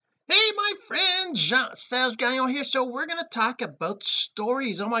everyone, Jean-Serge Gagnon here. So we're going to talk about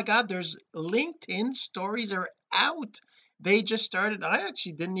stories. Oh my god, there's LinkedIn stories are out. They just started. I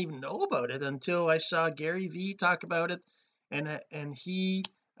actually didn't even know about it until I saw Gary V talk about it, and he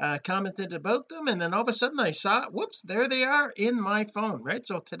commented about them, and then all of a sudden I saw, whoops, there they are in my phone, right?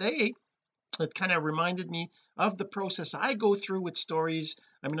 So today it kind of reminded me of the process I go through with stories.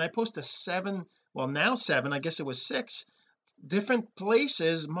 I mean, I post a seven, well now seven, I guess it was six different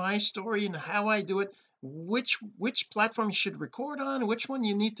places, my story and how I do it, which platform you should record on, which one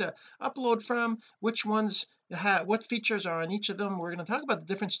you need to upload from, which ones what features are on each of them. We're going to talk about the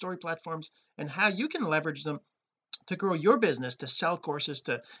different story platforms and how you can leverage them to grow your business, to sell courses,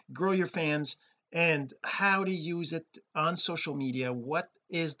 to grow your fans, and how to use it on social media. What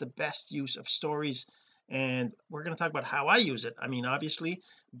is the best use of stories? And we're going to talk about how I use it, I mean obviously,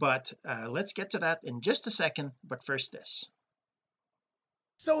 but let's get to that in just a second. But first, this.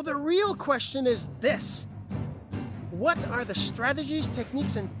 So the real question is this: what are the strategies,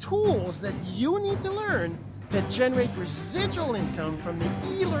 techniques, and tools that you need to learn to generate residual income from the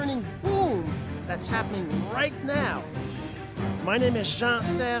e-learning boom that's happening right now? My name is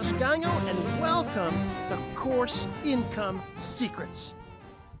Jean-Serge Gagnon, and welcome to Course Income Secrets.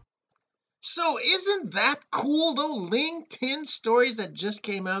 So isn't that cool though? LinkedIn stories that just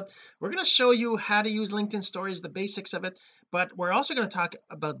came out. We're going to show you how to use LinkedIn stories, the basics of it, but we're also going to talk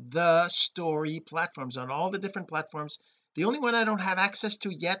about the story platforms, on all the different platforms. The only one I don't have access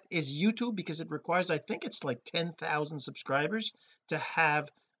to yet is YouTube, because it requires, I think it's like 10,000 subscribers to have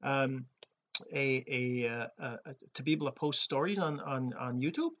to be able to post stories on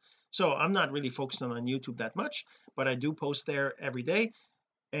YouTube. So I'm not really focused on YouTube that much, but I do post there every day,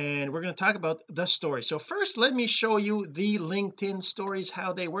 and we're going to talk about the story. So first, let me show you the LinkedIn stories,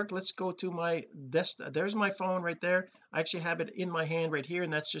 how they work. Let's go to my desktop. There's my phone right there. I actually have it in my hand right here,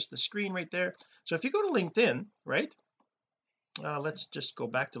 and that's just the screen right there. So if you go to LinkedIn, right, let's just go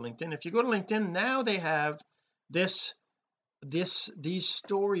back to LinkedIn. If you go to LinkedIn now, they have these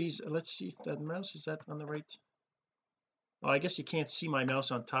stories. Let's see if that mouse is that on the right. Oh, I guess you can't see my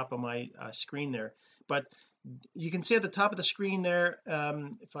mouse on top of my screen there, but you can see at the top of the screen there,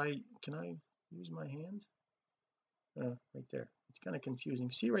 if I use my hand, right there. It's kind of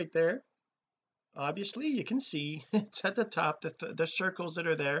confusing. See right there, obviously you can see it's at the top, the circles that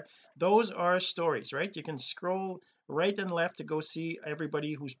are there, those are stories, right? You can scroll right and left to go see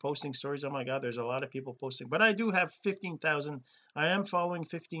everybody who's posting stories. Oh my god, there's a lot of people posting, but I do have 15,000. I am following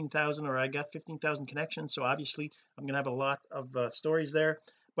 15,000, or I got 15,000 connections, so obviously I'm gonna have a lot of stories there.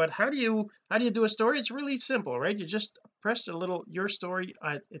 But how do you do a story? It's really simple, right? You just press a little your story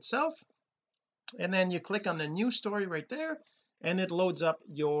itself, and then you click on the new story right there, and it loads up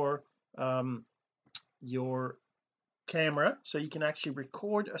your camera, so you can actually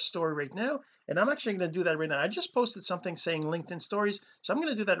record a story right now. And I'm actually going to do that right now. I just posted something saying LinkedIn stories, so I'm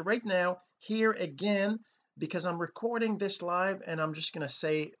going to do that right now here again, because I'm recording this live, and I'm just going to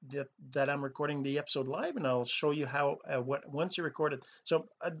say that I'm recording the episode live, and I'll show you how once you record it. So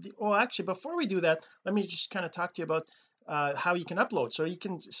actually, before we do that, let me just kind of talk to you about how you can upload. So you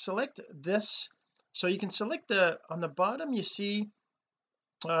can select this, so you can select on the bottom, you see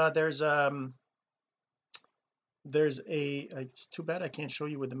there's it's too bad I can't show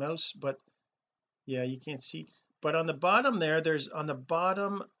you with the mouse, but yeah, you can't see, but on the bottom there's on the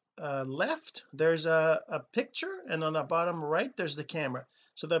bottom left, there's a picture, and on the bottom right there's the camera.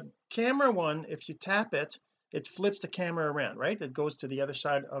 So the camera one, if you tap it, it flips the camera around, right? It goes to the other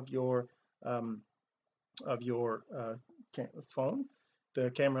side of your phone,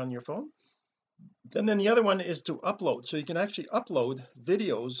 the camera on your phone. And then the other one is to upload, so you can actually upload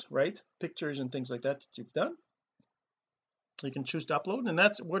videos, right, pictures and things like that you've done. You can choose to upload, and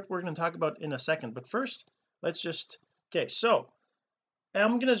that's what we're going to talk about in a second. But first, let's just, okay, so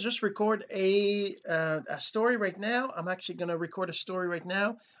I'm going to just record a story right now. I'm actually going to record a story right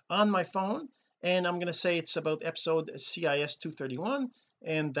now on my phone, and I'm going to say it's about episode CIS 231,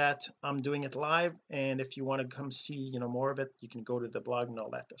 and that I'm doing it live. And if you want to come see more of it, you can go to the blog and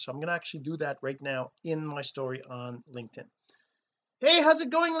all that. So I'm going to actually do that right now in my story on LinkedIn. Hey, how's it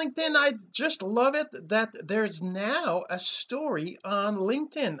going, LinkedIn? I just love it that there's now a story on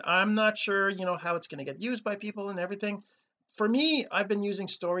LinkedIn. I'm not sure how it's going to get used by people and everything. For me, I've been using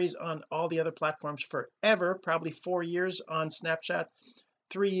stories on all the other platforms forever, probably 4 years on Snapchat,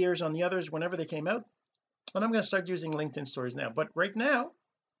 3 years on the others whenever they came out, and I'm going to start using LinkedIn stories now. But right now,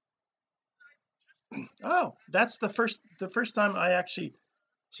 oh, that's the first time I actually,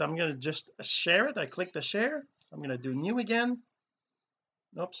 so I'm going to just share it. I click the share. I'm going to do new again.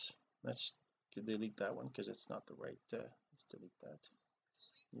 Oops, let's delete that one because it's not the right let's delete that.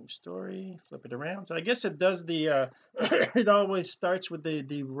 new story, flip it around. So I guess it does the it always starts with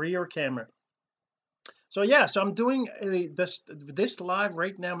the rear camera. So yeah, so I'm doing this live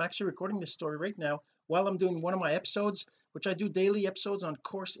right now. I'm actually recording this story right now while I'm doing one of my episodes, which I do daily episodes on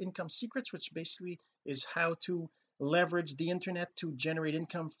Course Income Secrets, which basically is how to leverage the internet to generate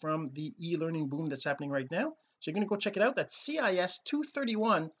income from the e-learning boom that's happening right now. So you're going to go check it out. That's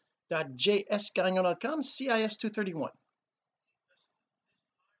cis231.jsgagnon.com, cis231.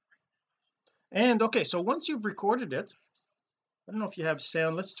 And okay, so once you've recorded it, I don't know if you have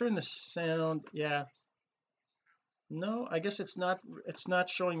sound. Let's turn the sound. Yeah, no, I guess it's not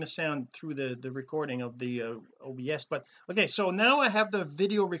showing the sound through the recording of the OBS. But okay, so now I have the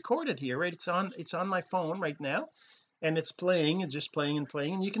video recorded here, right? It's on my phone right now, and it's playing. It's just playing and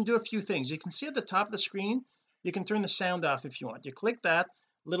playing. And you can do a few things. You can see at the top of the screen, you can turn the sound off if you want. You click that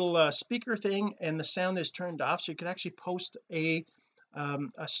little speaker thing and the sound is turned off, so you can actually post a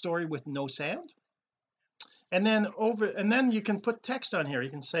story with no sound. And then you can put text on here. You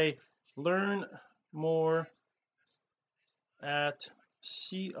can say learn more at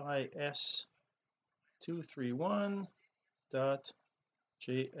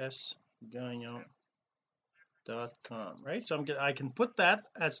cis231.jsgagnon.com, right? So I can put that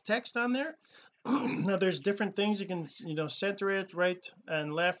as text on there. Now there's different things you can center it right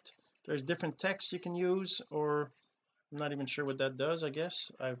and left. There's different text you can use, or I'm not even sure what that does. I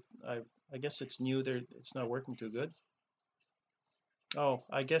guess it's new there, it's not working too good. Oh,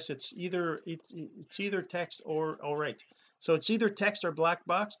 I guess it's either text or all right, so it's either text or black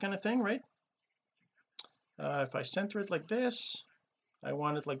box kind of thing, right? If I center it like this, I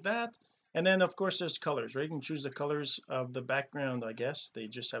want it like that. And then of course there's colors, right? You can choose the colors of the background. I guess they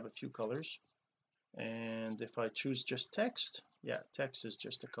just have a few colors. And if I choose just text, yeah, text is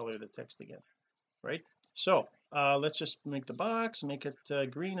just the color of the text again, right? So let's just make the box, make it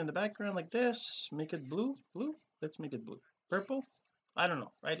green in the background like this, make it blue. Let's make it blue. Purple, I don't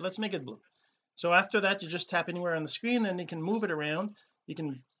know, right? Let's make it blue. So after that, you just tap anywhere on the screen, then you can move it around. You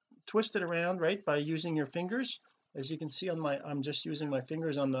can twist it around, right, by using your fingers. As you can see I'm just using my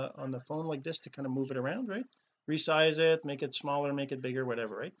fingers on the phone like this to kind of move it around, right? Resize it, make it smaller, make it bigger,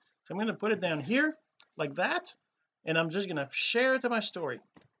 whatever, right? So I'm going to put it down here like that, and I'm just going to share it to my story.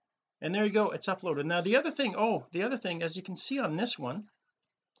 And there you go, it's uploaded. Now the other thing, as you can see on this one,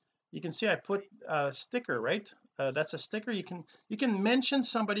 you can see I put a sticker, right? That's a sticker. You can mention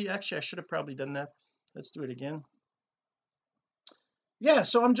somebody. Actually, I should have probably done that. Let's do it again. Yeah,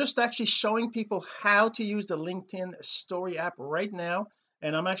 so I'm just actually showing people how to use the LinkedIn story app right now.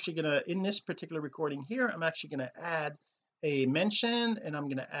 And I'm actually gonna, in this particular recording here, I'm actually gonna add a mention, and I'm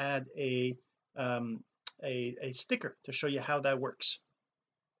gonna add um a sticker to show you how that works.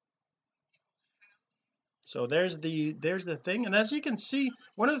 So there's the thing. And as you can see,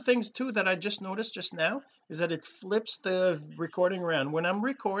 one of the things too that I just noticed just now is that it flips the recording around. When I'm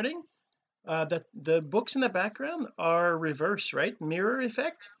recording, that the books in the background are reverse, right? Mirror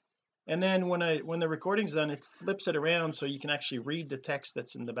effect. And then when the recording's done, it flips it around so you can actually read the text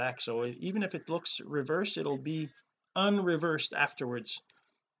that's in the back. So even if it looks reversed, it'll be unreversed afterwards.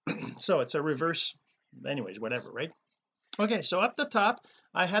 So it's a reverse, anyways, whatever, right? Okay, so up the top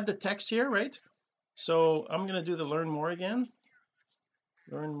I had the text here, right? So I'm going to do the learn more again.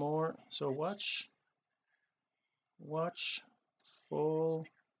 Learn more. So watch full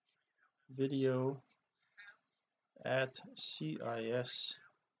video at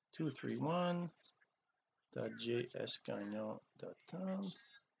cis231.jsgagnon.com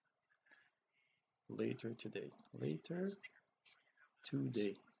later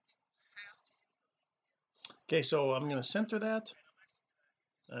today. Okay, so I'm going to center that,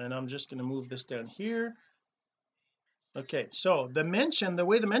 and I'm just going to move this down here. Okay, so the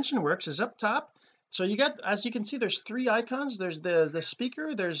way the mention works is up top. So you got, as you can see, there's three icons. There's the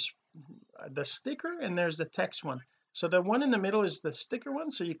speaker, there's the sticker, and there's the text one. So the one in the middle is the sticker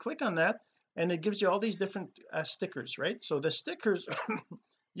one. So you click on that and it gives you all these different stickers, right? So the stickers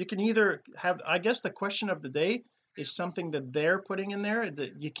you can either have, I guess the question of the day is something that they're putting in there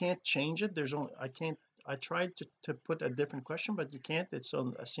that you can't change it. There's only, I tried to put a different question, but you can't. It's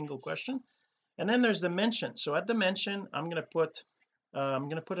on a single question. And then there's the mention. So at the mention, I'm going to put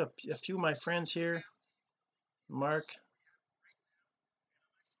a few of my friends here. Mark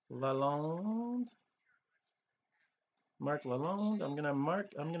Lalonde. I'm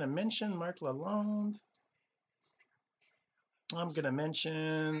going to mention Mark Lalonde. I'm going to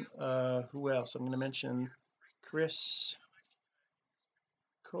mention who else? I'm going to mention Chris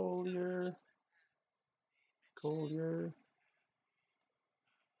Collier,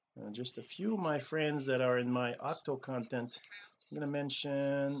 just a few of my friends that are in my Octo content I'm going to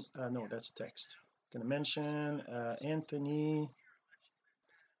mention no, that's text. I'm going to mention Anthony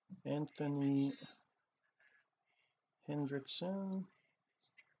Hendrickson.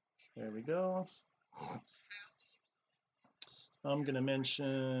 There we go. I'm going to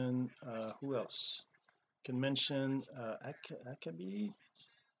mention who else can mention Akabi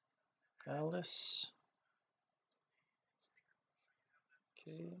Alice.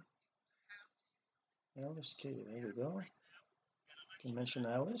 Okay, Alice K, there we go. Can mention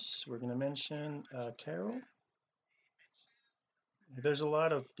Alice. We're going to mention Carol. There's a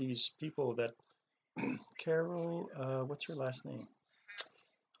lot of these people that Carol, what's her last name?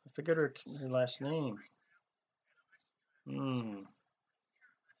 I forget her last name. I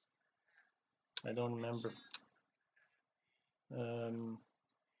don't remember.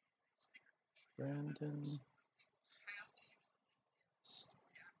 Brandon.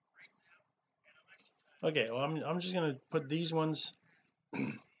 Okay, well I'm just going to put these ones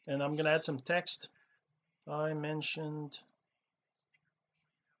and I'm going to add some text. I mentioned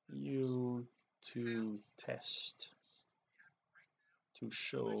you to test to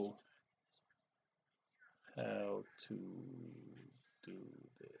show how to do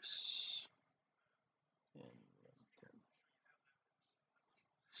this in LinkedIn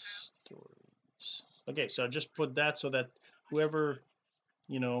stories. Okay, so I just put that so that whoever,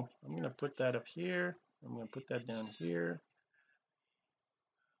 I'm going to put that up here, I'm going to put that down here.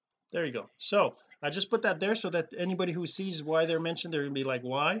 There you go. So I just put that there so that anybody who sees why they're mentioned, they're gonna be like,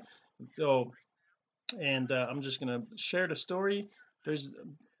 why? So, and I'm just gonna share the story. There's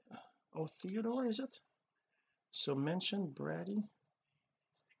Theodore, is it? So mention Brady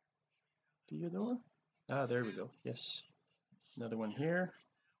Theodore. There we go. Yes, another one here.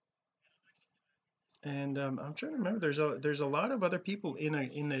 And I'm trying to remember, there's a lot of other people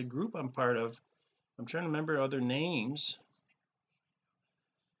in the group I'm part of. I'm trying to remember other names.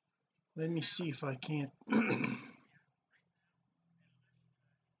 Let me see if I can't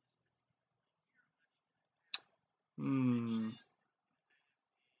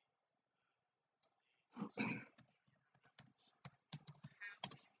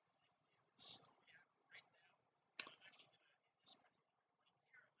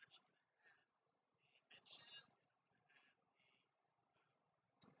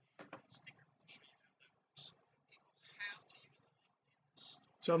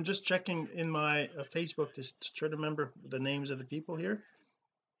So I'm just checking in my Facebook to try to remember the names of the people here.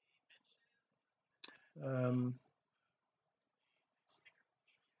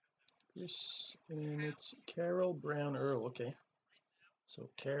 Chris, and it's Carol Brown Earl. Okay, so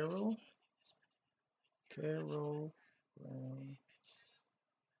Carol Brown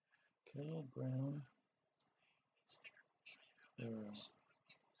Earl.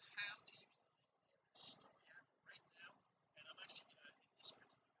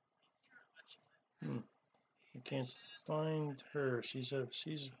 I can't find her. She's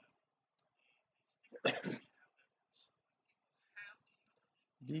BROWN.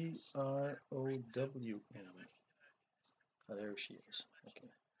 There she is. Okay,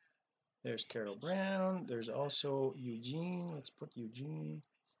 there's Carol Brown. There's also Eugene. Let's put Eugene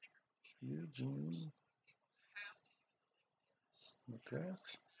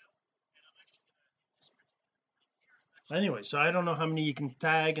McGrath. Anyway, so I don't know how many you can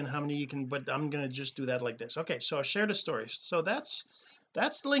tag and how many you can, but I'm going to just do that like this. Okay, so I share the stories. So that's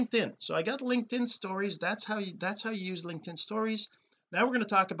LinkedIn. So I got LinkedIn stories. That's how you use LinkedIn stories. Now we're going to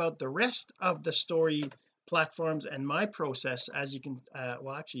talk about the rest of the story platforms and my process. As you can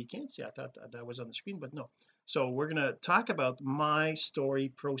well, actually you can't see, I thought that was on the screen, but no. So we're going to talk about my story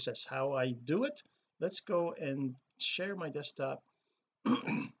process, how I do it. Let's go and share my desktop.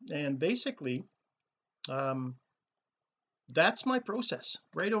 And basically that's my process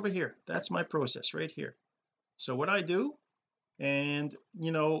right over here. That's my process right here. So what I do, and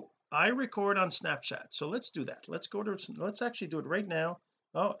I record on Snapchat. So let's do that. Let's actually do it right now.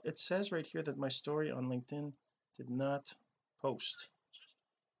 Oh, it says right here that my story on LinkedIn did not post.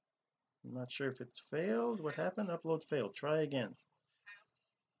 I'm not sure if it failed. What happened? Upload failed. Try again.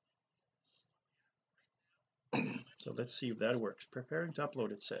 So let's see if that works. Preparing to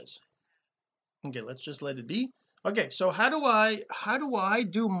upload, it says. Okay, let's just let it be. Okay, so how do I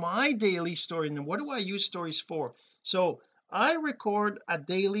do my daily story, and what do I use stories for? So I record a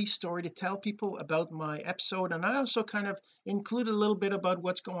daily story to tell people about my episode, and I also kind of include a little bit about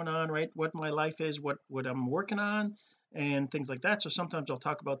what's going on, right, what my life is, what I'm working on and things like that. So sometimes I'll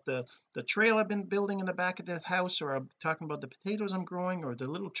talk about the trail I've been building in the back of the house, or I'm talking about the potatoes I'm growing, or the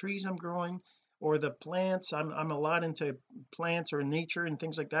little trees I'm growing, or the plants. I'm a lot into plants or nature and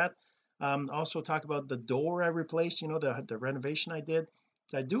things like that. Also talk about the door I replaced, the renovation I did.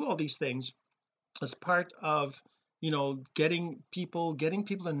 So I do all these things as part of getting people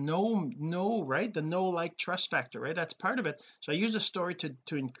to know, right, the know like trust factor, right? That's part of it. So I use a story to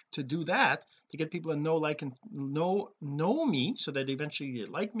do that, to get people to know, like, and know me, so that eventually they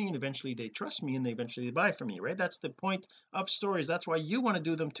like me, and eventually they trust me, and they eventually buy from me, right? That's the point of stories. That's why you want to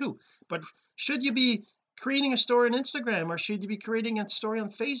do them too. But should you be creating a story on Instagram, or should you be creating a story on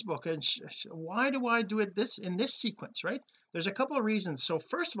Facebook? And why do I do it in this sequence, right? There's a couple of reasons. So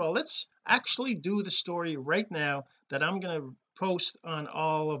first of all, let's actually do the story right now that I'm going to post on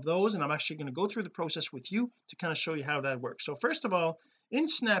all of those, and I'm actually going to go through the process with you to kind of show you how that works. So first of all, in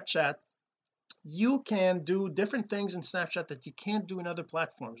Snapchat, you can do different things in Snapchat that you can't do in other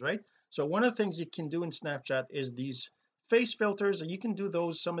platforms, right? So one of the things you can do in Snapchat is these face filters, and you can do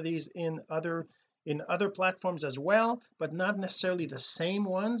some of these in other platforms as well, but not necessarily the same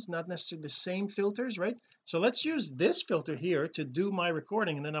ones, not necessarily the same filters, right? So let's use this filter here to do my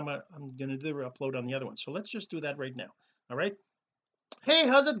recording, and then I'm going to do upload on the other one. So let's just do that right now. All right, hey,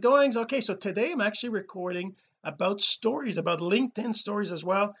 how's it going? Okay, so today I'm actually recording about stories, about LinkedIn stories as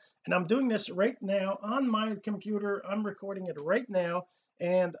well, and I'm doing this right now on my computer. I'm recording it right now,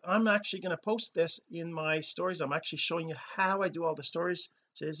 and I'm actually going to post this in my stories. I'm actually showing you how I do all the stories.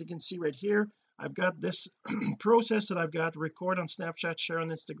 So as you can see right here, I've got this process that I've got: record on Snapchat, share on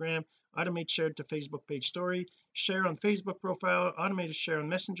Instagram, automate share to Facebook page story, share on Facebook profile, automated share on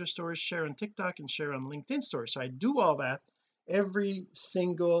Messenger stories, share on TikTok, and share on LinkedIn stories. So I do all that every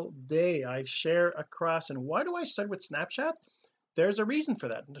single day. I share across. And why do I start with Snapchat? There's a reason for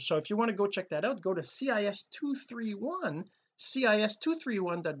that. So if you want to go check that out, go to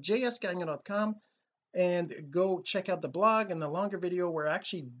cis231.jsgagnon.com and go check out the blog and the longer video where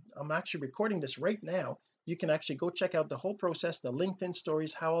I'm actually recording this right now. You can actually go check out the whole process, the LinkedIn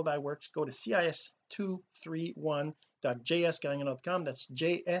stories, how all that works. Go to cis231.jsgagnon.com. That's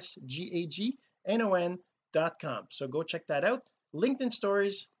JSGAGNON.com. So go check that out. LinkedIn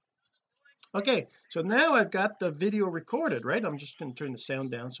stories. Okay, so now I've got the video recorded, right? I'm just going to turn the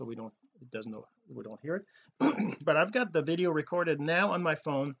sound down so we don't hear it. But I've got the video recorded now on my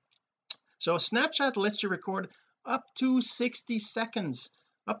phone. So Snapchat lets you record up to 60 seconds.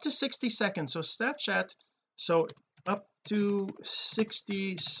 So Snapchat, so up to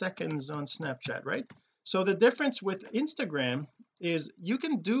 60 seconds on Snapchat, right? So the difference with Instagram is you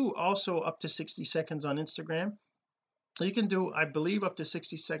can do also up to 60 seconds on Instagram. You can do, I believe, up to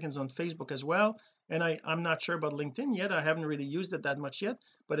 60 seconds on Facebook as well. And I'm not sure about LinkedIn yet. I haven't really used it that much yet,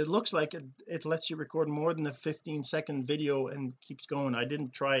 but it looks like it lets you record more than a 15-second video and keeps going. I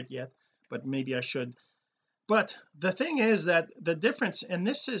didn't try it yet, but maybe I should. But the thing is that the difference, and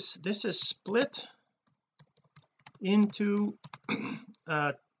this is split into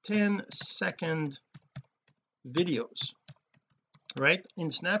 10-second videos, right, in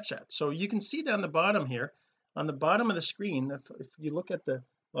Snapchat. So you can see down the bottom here, on the bottom of the screen, if you look at the,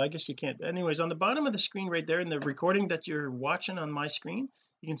 well, I guess you can't, anyways, on the bottom of the screen right there in the recording that you're watching on my screen,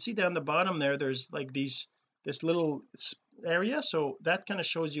 you can see down the bottom there's like this little area. So that kind of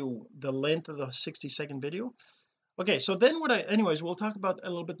shows you the length of the 60-second video. Okay, so then anyways, we'll talk about a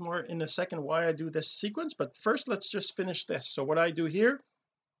little bit more in a second why I do this sequence, but first let's just finish this. So what I do here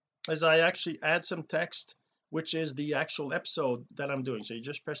is I actually add some text, which is the actual episode that I'm doing. So you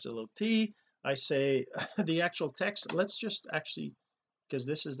just press the little T, I say the actual text. Let's just actually, because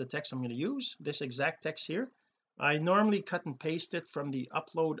this is the text I'm going to use, this exact text here. I normally cut and paste it from the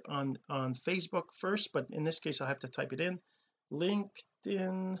upload on Facebook first, but in this case I have to type it in.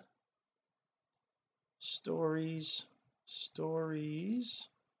 LinkedIn stories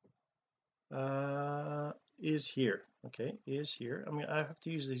is here. Okay, is here. I mean, I have to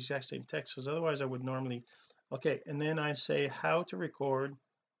use the exact same text because otherwise I would normally. Okay, and then I say how to record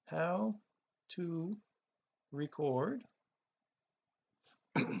a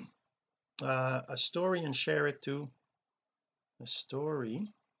story and share it to a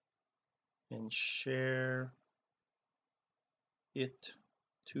story and share it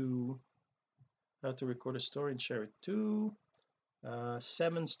to how to record a story and share it to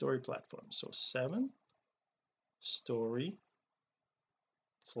 7 story platforms. So 7 story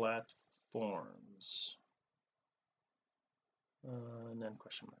platforms, and then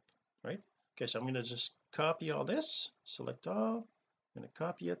question mark, right? Okay, so I'm going to just copy all this, select all, I'm going to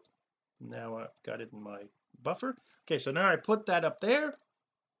copy it. Now I've got it in my buffer. Okay, so now I put that up there,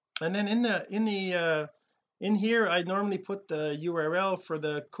 and then in here I normally put the URL for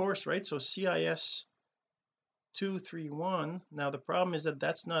the course, right? So CIS 231. Now the problem is that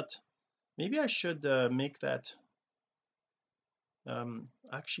that's not, maybe I should make that,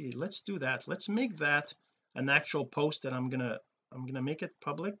 actually let's do that. Let's make that an actual post that I'm gonna make it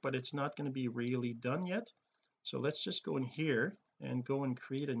public, but it's not going to be really done yet. So let's just go in here and go and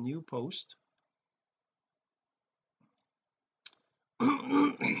create a new post.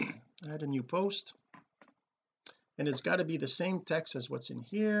 Add a new post, and it's got to be the same text as what's in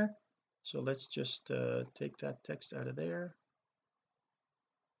here. So let's just take that text out of there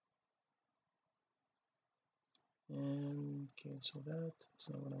and cancel that.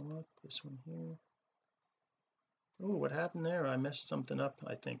 That's not what I want. This one here. Oh, what happened there? I messed something up,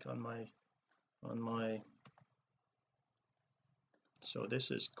 I think, on my so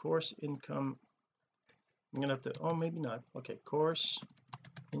this is course income. I'm gonna have to, oh maybe not, okay, course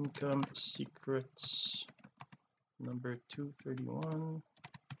income secrets number 231,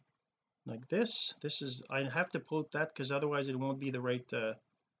 like this. This is, I have to put that because otherwise it won't be the right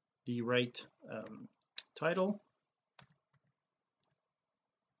title.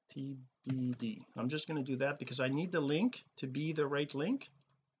 TBD. I'm just going to do that because I need the link to be the right link.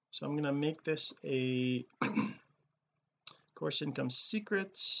 So I'm going to make this a course income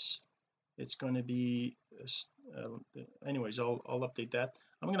secrets. It's going to be anyways, I'll update that.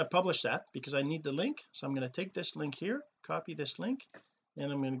 I'm going to publish that because I need the link. So I'm going to take this link here, copy this link,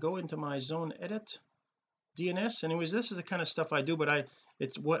 and I'm going to go into my zone edit DNS. Anyways, this is the kind of stuff I do, but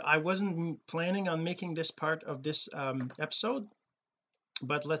it's what I wasn't planning on making this part of this episode,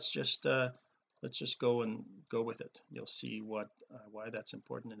 but let's just go with it. You'll see why that's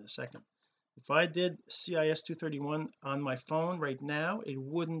important in a second. If I did CIS 231 on my phone right now, it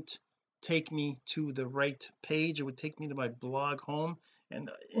wouldn't take me to the right page. It would take me to my blog home, and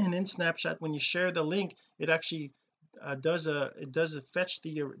in Snapchat, when you share the link, it actually does fetch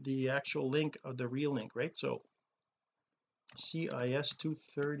the actual link of the real link, right? So CIS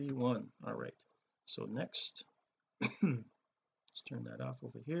 231. All right, so next let's turn that off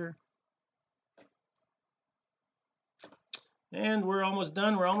over here, and we're almost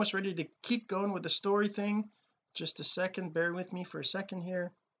done. We're almost ready to keep going with the story thing. Just a second, bear with me for a second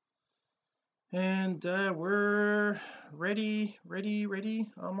here, and we're ready,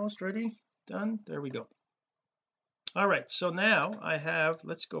 almost ready, done. There we go. All right, so now I have,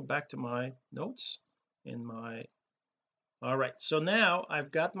 let's go back to my notes in my, all right, so now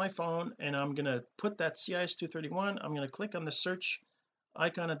I've got my phone and I'm going to put that CIS 231. I'm going to click on the search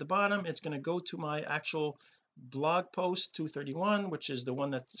icon at the bottom. It's going to go to my actual blog post 231, which is the one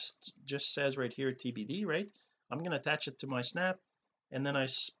that just says right here TBD, right? I'm going to attach it to my Snap, and then I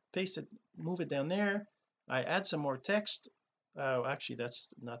paste it, move it down there. I add some more text. Actually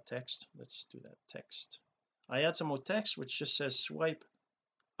that's not text, let's do that, text. I add some more text which just says swipe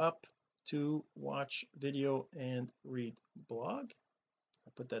up to watch video and read blog.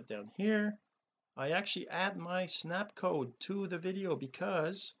 I put that down here. I actually add my Snap code to the video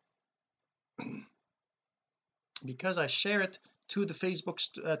because I share it to the Facebook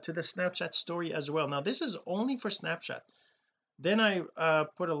to the Snapchat story as well. Now this is only for Snapchat. Then I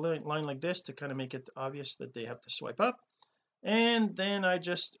put a line like this to kind of make it obvious that they have to swipe up, and then I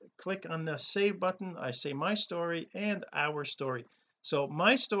just click on the save button. I say my story and our story. So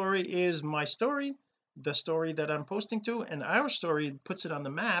my story is my story, the story that I'm posting to, and our story puts it on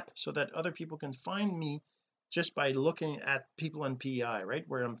the map so that other people can find me just by looking at People on PEI, right,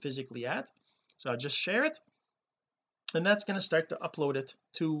 where I'm physically at. So I'll just share it, and that's going to start to upload it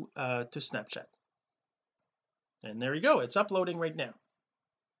to Snapchat. And there you go, it's uploading right now.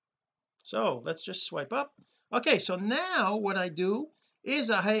 So let's just swipe up. Okay, so now what I do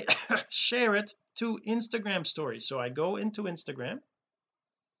is I share it to Instagram stories. So I go into Instagram.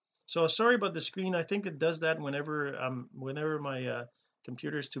 So sorry about the screen, I think it does that whenever my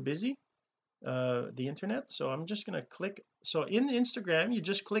computer is too busy, the internet. So I'm just going to click. So in Instagram, you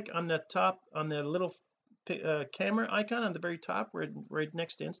just click on the top, on the little camera icon on the very top, right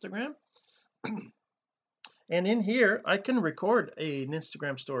next to Instagram. And in here I can record an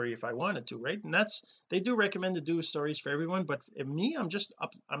Instagram story if I wanted to, right? And they do recommend to do stories for everyone, but me,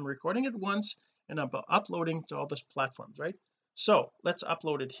 I'm recording it once and I'm uploading to all those platforms, right? So let's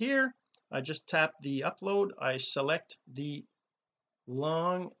upload it here. I just tap the upload, I select the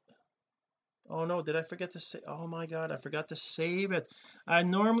long, oh no, did I forget to say, oh my god, I forgot to save it. I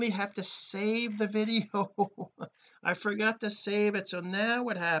normally have to save the video. I forgot to save it. So now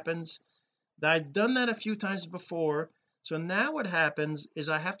what happens, I've done that a few times before. So now what happens is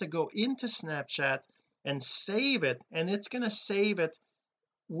I have to go into Snapchat and save it, and it's going to save it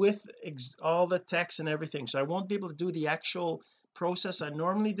with all the text and everything. So I won't be able to do the actual process I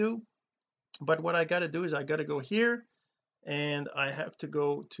normally do, but what I got to do is I got to go here, and I have to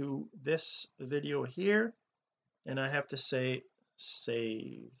go to this video here, and I have to say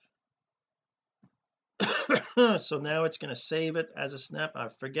save. So now it's going to save it as a snap. I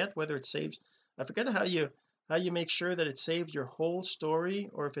forget whether it saves, I forget how you make sure that it saves your whole story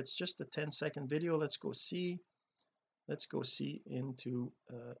or if it's just the 10-second video. Let's go see into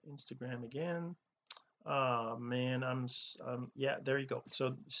Instagram again. Oh man, yeah, there you go.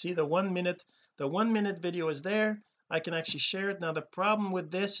 So see the 1 minute video is there. I can actually share it. Now the problem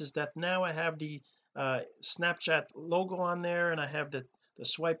with this is that now I have the Snapchat logo on there and I have the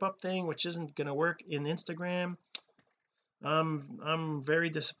swipe up thing, which isn't going to work in Instagram. I'm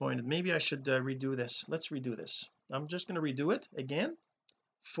very disappointed. Maybe I should redo this. Let's redo this. I'm just going to redo it again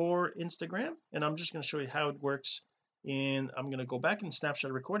for Instagram, and I'm just going to show you how it works I'm going to go back in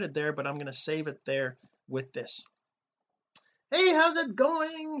Snapchat, record it there, but I'm going to save it there with this. Hey, how's it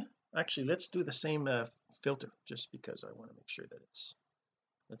going? Actually, let's do the same filter, just because I want to make sure that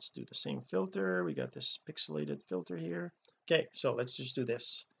let's do the same filter. We got this pixelated filter here. Okay, so let's just do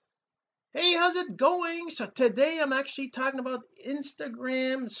this. Hey, how's it going? So today I'm actually talking about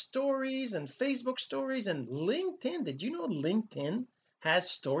Instagram stories and Facebook stories and LinkedIn. Did you know LinkedIn has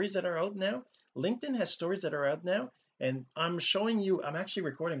stories that are out now? LinkedIn has stories that are out now, and I'm showing you, I'm actually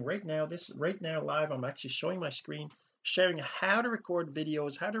recording right now, this right now live. I'm actually showing my screen, sharing how to record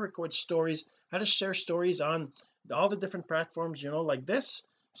videos, how to record stories, how to share stories on all the different platforms, like this.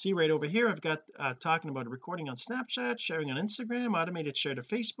 See right over here, I've got talking about recording on Snapchat, sharing on Instagram, automated share to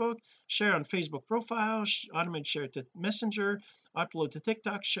Facebook, share on Facebook profile, automated share to Messenger, upload to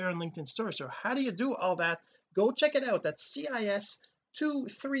TikTok, share on LinkedIn stories. So how do you do all that? Go check it out. That's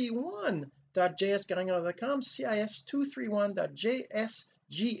cis231.jsgagnon.com,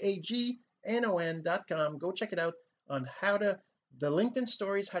 cis231.jsgagnon.com. Go check it out on how to the LinkedIn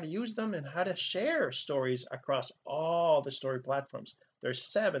stories, how to use them, and how to share stories across all the story platforms. There's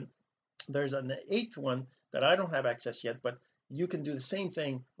 7. There's an 8th one that I don't have access yet, but you can do the same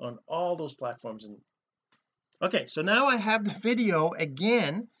thing on all those platforms. And okay, so now I have the video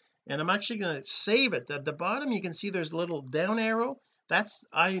again, and I'm actually going to save it. At the bottom you can see there's a little down arrow. That's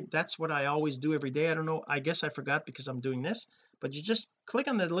what I always do every day. I don't know, I guess I forgot because I'm doing this, but you just click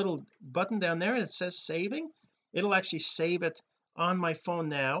on the little button down there and it says saving. It'll actually save it on my phone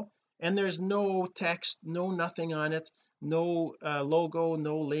now, and there's no text, no nothing on it, no logo,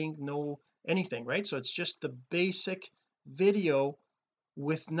 no link, no anything, right? So it's just the basic video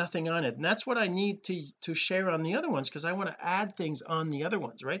with nothing on it, and that's what I need to share on the other ones, because I want to add things on the other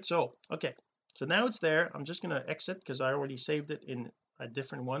ones, right? So okay, so now it's there. I'm just going to exit because I already saved it in a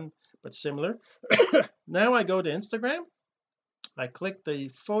different one but similar. Now I go to Instagram, I click the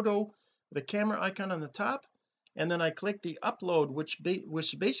photo, the camera icon on the top, and then I click the upload, which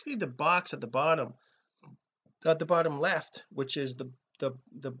is basically the box at the bottom left, which is the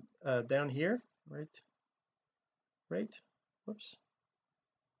down here, right, whoops,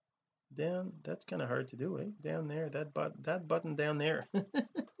 down, that's kind of hard to do, down there, that button down there.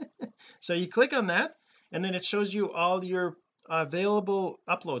 So you click on that, and then it shows you all your available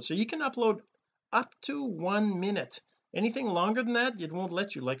uploads. So you can upload up to 1 minute. Anything longer than that it won't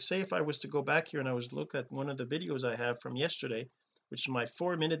let you. Like say if I was to go back here and I was look at one of the videos I have from yesterday, which is my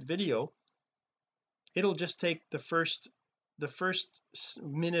 4-minute video, it'll just take the first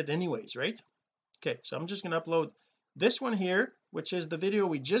minute anyways, right? Okay, so I'm just going to upload this one here, which is the video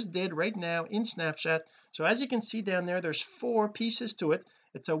we just did right now in Snapchat. So as you can see down there, there's 4 pieces to it.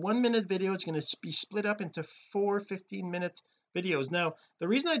 It's a 1-minute video. It's going to be split up into 4 15-minute videos. Now the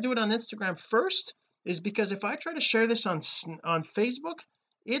reason I do it on Instagram first is because if I try to share this on Facebook,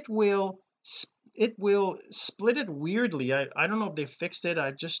 it will split it weirdly. I don't know if they fixed it.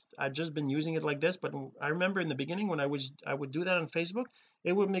 I've just been using it like this, but I remember in the beginning when I would do that on Facebook,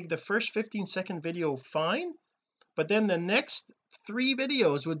 it would make the first 15-second video fine, but then the next 3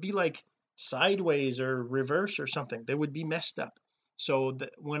 videos would be like sideways or reverse or something. They would be messed up. So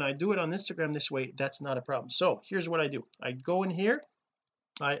when I do it on Instagram this way, that's not a problem. So here's what I do. I go in here,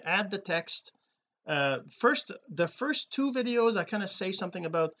 I add the text. The first 2 videos I kind of say something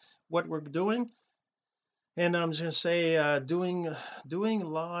about what we're doing, and I'm just going to say doing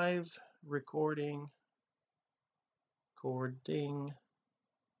live recording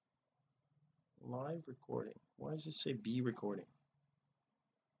live recording. Why does it say be recording?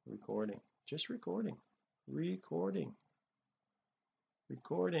 Just recording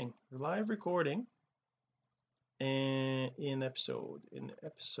live recording, and in episode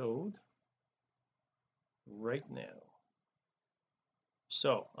right now.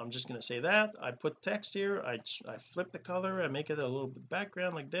 So I'm just going to say that. I put text here, I flip the color, I make it a little bit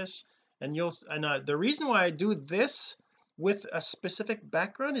background like this, and the reason why I do this with a specific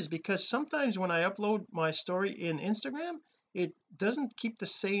background is because sometimes when I upload my story in Instagram, it doesn't keep the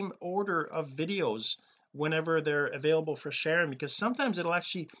same order of videos whenever they're available for sharing, because sometimes it'll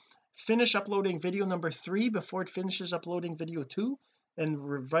actually finish uploading video number 3 before it finishes uploading video 2,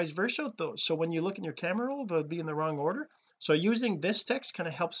 and vice versa. So when you look in your camera roll, they'll be in the wrong order. So using this text kind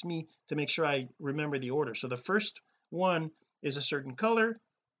of helps me to make sure I remember the order. So the first one is a certain color,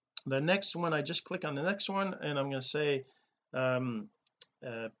 the next one I just click on the next one, and I'm going to say um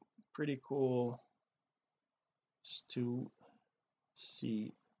pretty cool to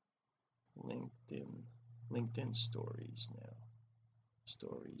see LinkedIn stories now.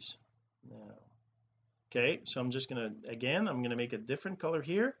 Okay, so I'm just gonna I'm gonna make a different color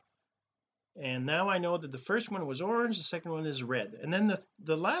here, and now I know that the first one was orange, the second one is red, and then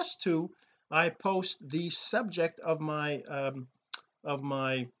the last two I post the subject of my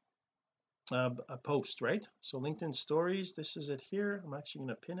a post, right? So LinkedIn stories, this is it here. I'm actually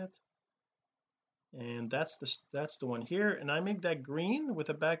going to pin it, and that's the one here, and I make that green with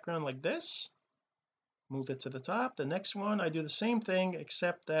a background like this, move it to the top. The next one I do the same thing,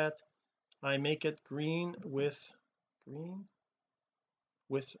 except that I make it green with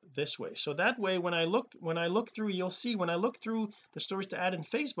this way. So that way when I look through, you'll see when I look through the stories to add in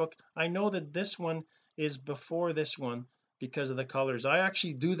Facebook, I know that this one is before this one because of the colors. I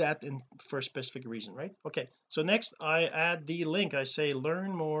actually do that for a specific reason, right? Okay, so next I add the link. I say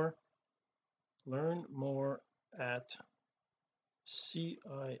learn more at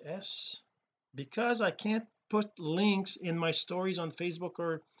CIS, because I can't put links in my stories on Facebook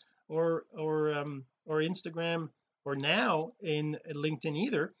or Instagram or now in LinkedIn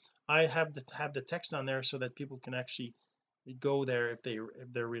either. I have to have the text on there so that people can actually go there if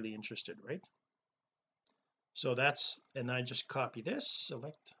they're really interested, right? So that's, and I just copy this,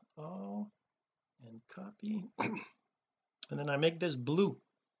 select all and copy and then I make this blue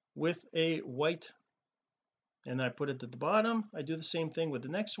with a white, and I put it at the bottom. I do the same thing with the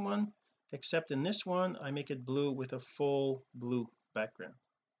next one, except in this one I make it blue with a full blue background.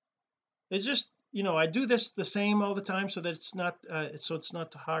 It's just, I do this the same all the time so that it's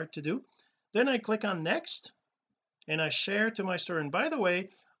not hard to do. Then I click on next and I share to my story, and by the way,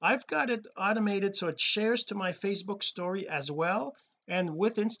 I've got it automated so it shares to my Facebook story as well, and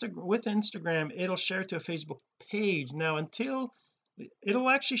with Instagram it'll share to a Facebook page. Now it'll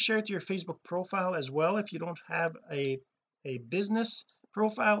actually share to your Facebook profile as well if you don't have a business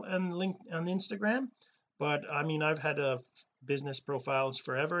profile and link on Instagram. But I mean, I've had business profiles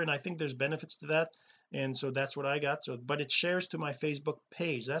forever, and I think there's benefits to that, and so that's what I got. So but it shares to my Facebook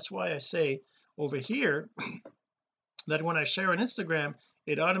page. That's why I say over here that when I share on Instagram,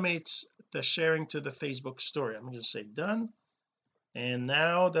 it automates the sharing to the Facebook story. I'm going to say done, and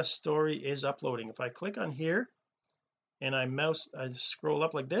now the story is uploading. If I click on here and I scroll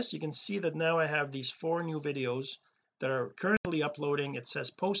up like this, you can see that now I have these 4 new videos that are currently uploading. It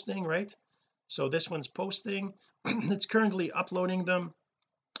says posting, right? So this one's posting. It's currently uploading them.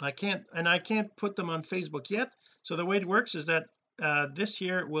 I can't put them on Facebook yet. So the way it works is that this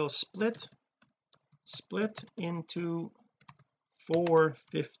here will split into 4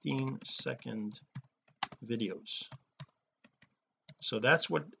 15-second videos. So that's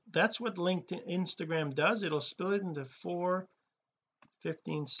what LinkedIn Instagram does. It'll split it into 4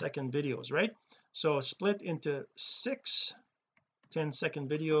 15-second videos, right? So split into 6 10-second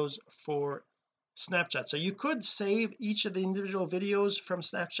videos for Snapchat. So you could save each of the individual videos from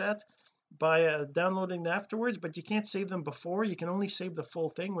Snapchat by downloading them afterwards, but you can't save them before. You can only save the full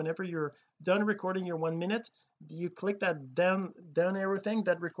thing. Whenever you're done recording your 1 minute, you click that down arrow thing,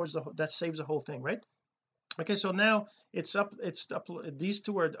 that saves the whole thing, right? Okay, so now it's up, these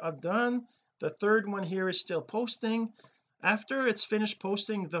two are done. The third one here is still posting. After it's finished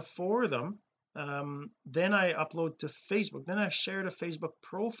posting the 4 of them, then I upload to Facebook. Then I share to Facebook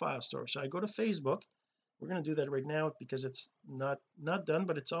profile story. So I go to Facebook. We're going to do that right now because it's not done,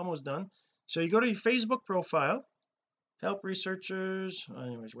 but it's almost done. So you go to your Facebook profile, help researchers,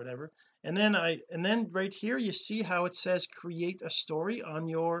 anyways, whatever, and then right here you see how it says create a story on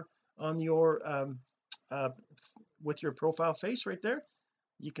your with your profile face right there.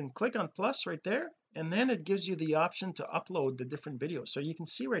 You can click on plus right there, and then it gives you the option to upload the different videos. So you can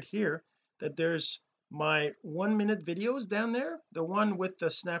see right here that there's my 1 minute videos down there, the one with the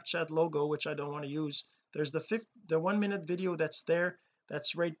Snapchat logo, which I don't want to use. There's the 1 minute video that's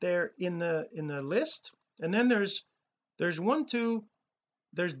right there in the list, and then there's 3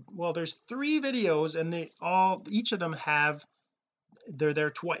 videos, and each of them they're there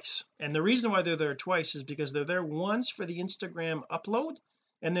twice. And the reason why they're there twice is because they're there once for the Instagram upload,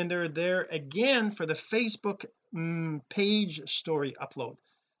 and then they're there again for the Facebook page story upload.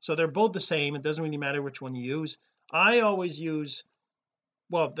 So they're both the same. It doesn't really matter which one you use. I always use,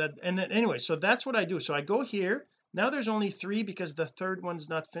 well, that, and then anyway, so that's what I do. So I go here. Now there's only 3 because the third one's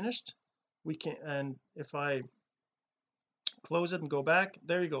not finished. We can, and if I close it and go back,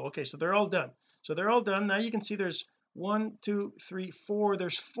 there you go. Okay, so they're all done. So they're all done. Now you can see there's 1 2 3 4,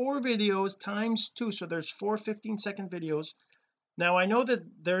 there's 4 videos times 2, so there's 4 15-second videos. Now I know that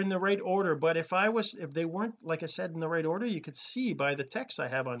they're in the right order, but if they weren't, like I said, in the right order, you could see by the text I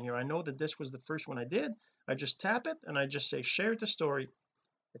have on here. I know that this was the first one I did. I just tap it and I just say share to story.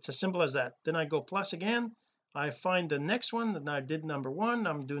 It's as simple as that. Then I go plus again, I find the next one. Then I did number 1,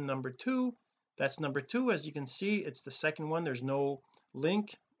 I'm doing number 2. That's number 2. As you can see, it's the second one. There's no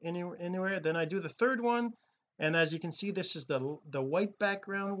link anywhere. Then I do the third one, and as you can see, this is the white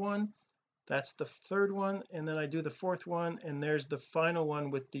background one. That's the third one. And then I do the fourth one, and there's the final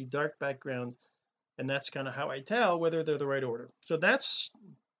one with the dark background. And that's kind of how I tell whether they're the right order. So that's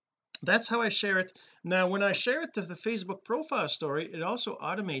how I share it. Now when I share it to the Facebook profile story, it also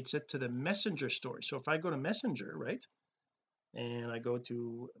automates it to the Messenger story. So if I go to Messenger, right, and I go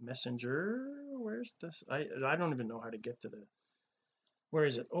to Messenger, where's this, I don't even know how to get to the, where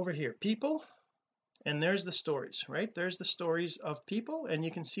is it, over here, people, and there's the stories, right, there's the stories of people, and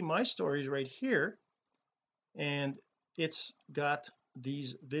you can see my stories right here, and it's got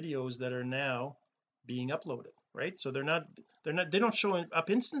these videos that are now being uploaded, right, so they don't show up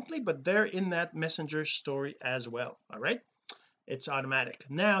instantly, but they're in that Messenger story as well. All right, it's automatic.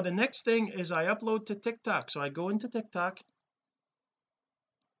 Now the next thing is I upload to TikTok. So I go into TikTok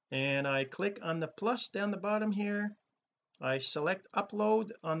and I click on the plus down the bottom here. I select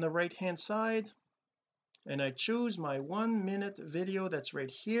upload on the right hand side, and I choose my 1-minute video that's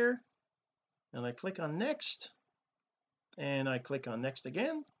right here, and I click on next, and I click on next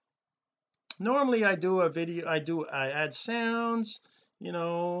again. Normally I do a video, I add sounds, and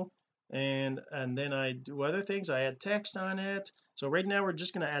then I do other things. I add text on it. So right now we're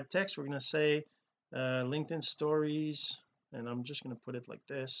just going to add text. We're going to say LinkedIn stories, and I'm just going to put it like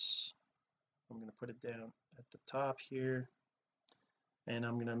this. I'm going to put it down at the top here, and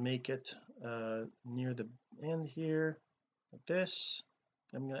I'm going to make it near the end here like this.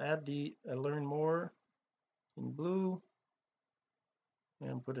 I'm going to add the learn more in blue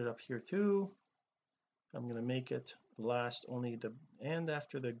and put it up here too. I'm going to make it last only the end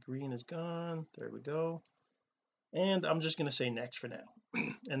after the green is gone. There we go. And I'm just going to say next for now.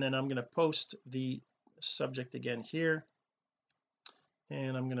 And then I'm going to post the subject again here,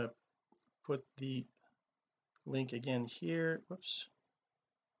 and I'm going to put the link again here. Whoops,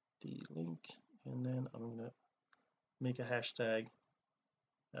 the link, and then I'm going to make a hashtag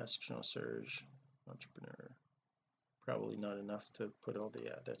Ask Jean-Serge Entrepreneur. Probably not enough to put all the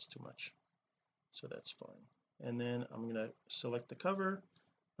that's too much, so that's fine. And then I'm going to select the cover.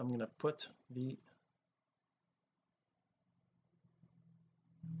 I'm going to put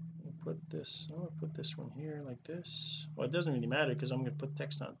I'll put this one here like this. Well, it doesn't really matter because I'm going to put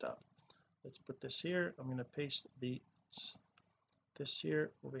text on top. Let's put this here. I'm going to paste this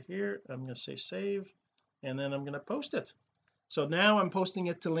here over here. I'm going to say save, and then I'm going to post it. So now I'm posting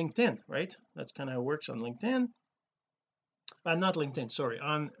it to LinkedIn, right? That's kind of how it works on LinkedIn. Not LinkedIn, sorry,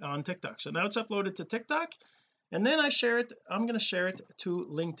 on TikTok. So now it's uploaded to TikTok, and then I share it. I'm going to share it to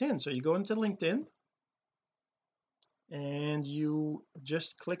LinkedIn. So you go into LinkedIn and you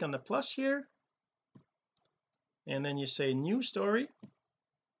just click on the plus here, and then you say new story,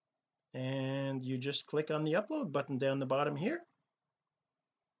 and you just click on the upload button down the bottom here,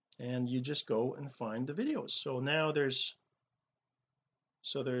 and you just go and find the videos. So now there's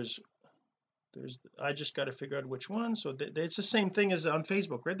I just got to figure out which one. So it's the same thing as on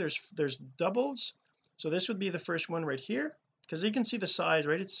Facebook, right? There's doubles. So this would be the first one right here, because you can see the size,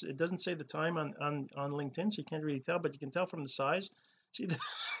 right? It doesn't say the time on LinkedIn, so you can't really tell, but you can tell from the size. See the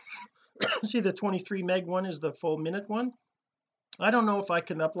see the 23 meg one is the full minute one. I don't know if I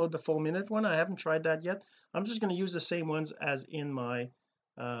can upload the full minute one. I haven't tried that yet. I'm just going to use the same ones as in my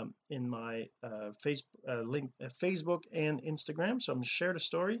Facebook and Instagram. So I'm going to share the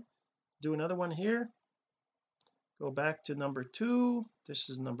story, do another one here, go back to number 2. This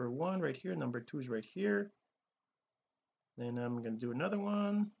is number 1 right here, number 2 is right here. Then I'm going to do another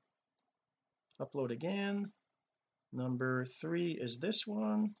one, upload again. Number 3 is this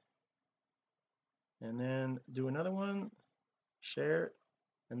one, and then do another one, share,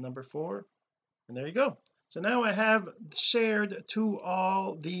 and number 4, and there you go. So now I have shared to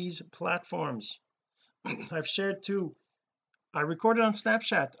all these platforms. I've shared to, I recorded on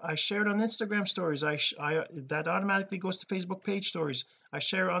Snapchat, I shared on Instagram stories, that automatically goes to Facebook page stories. I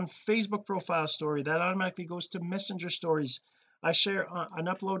share on Facebook profile story, that automatically goes to Messenger stories. I share I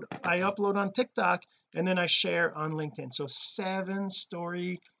upload on TikTok, and then I share on LinkedIn. So 7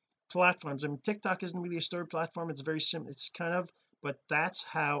 story platforms. I mean, TikTok isn't really a story platform, it's very simple, it's kind of, but that's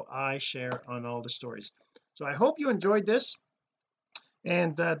how I share on all the stories. So I hope you enjoyed this,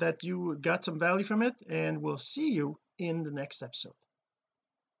 and that you got some value from it, and we'll see you in the next episode.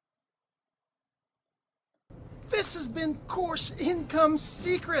 This has been Course Income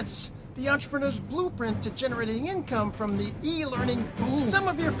Secrets, the entrepreneur's blueprint to generating income from the e-learning boom. Some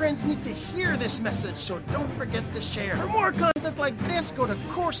of your friends need to hear this message, so don't forget to share. For more content like this, go to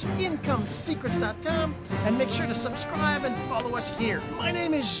CourseIncomeSecrets.com and make sure to subscribe and follow us here. My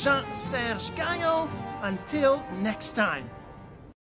name is Jean-Serge Gagnon. Until next time.